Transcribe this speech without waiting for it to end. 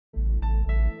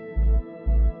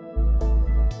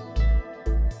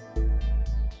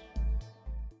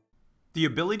The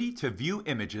ability to view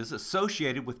images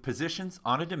associated with positions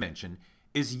on a dimension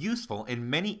is useful in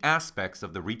many aspects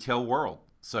of the retail world,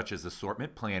 such as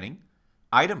assortment planning,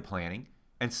 item planning,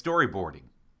 and storyboarding.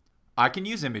 I can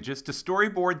use images to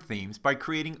storyboard themes by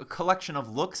creating a collection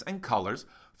of looks and colors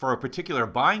for a particular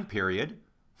buying period,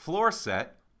 floor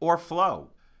set, or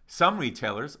flow. Some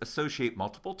retailers associate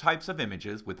multiple types of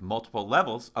images with multiple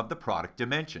levels of the product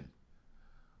dimension.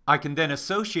 I can then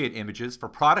associate images for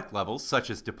product levels such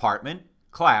as department,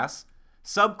 class,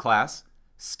 subclass,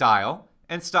 style,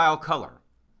 and style color.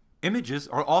 Images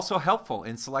are also helpful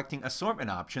in selecting assortment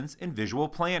options in visual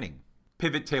planning.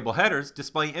 Pivot table headers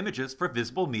display images for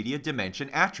visible media dimension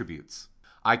attributes.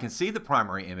 I can see the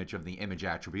primary image of the image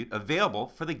attribute available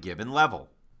for the given level.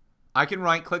 I can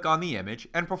right-click on the image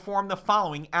and perform the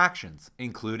following actions,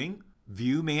 including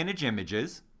View Manage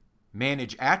Images,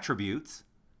 Manage Attributes,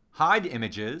 Hide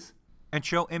Images, and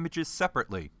Show Images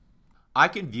separately. I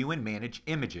can view and manage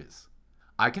images.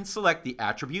 I can select the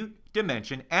attribute,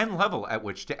 dimension, and level at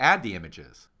which to add the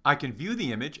images. I can view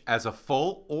the image as a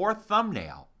full or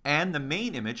thumbnail and the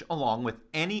main image along with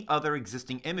any other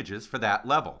existing images for that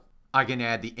level. I can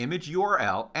add the image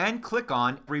URL and click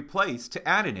on Replace to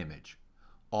add an image.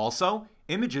 Also,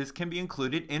 images can be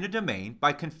included in a domain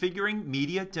by configuring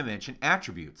media dimension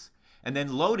attributes and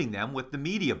then loading them with the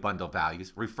media bundle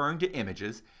values referring to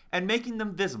images and making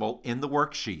them visible in the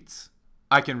worksheets.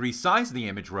 I can resize the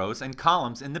image rows and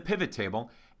columns in the pivot table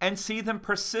and see them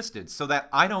persisted so that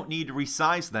I don't need to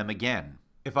resize them again.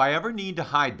 If I ever need to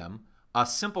hide them, a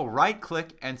simple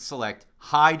right-click and select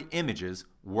Hide Images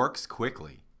works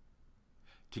quickly.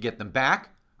 To get them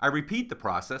back, I repeat the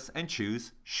process and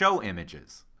choose Show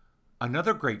Images.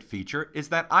 Another great feature is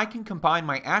that I can combine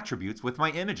my attributes with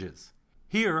my images.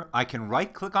 Here, I can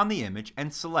right-click on the image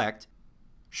and select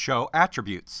Show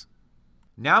Attributes.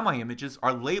 Now my images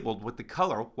are labeled with the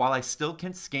color while I still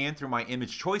can scan through my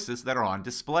image choices that are on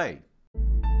display.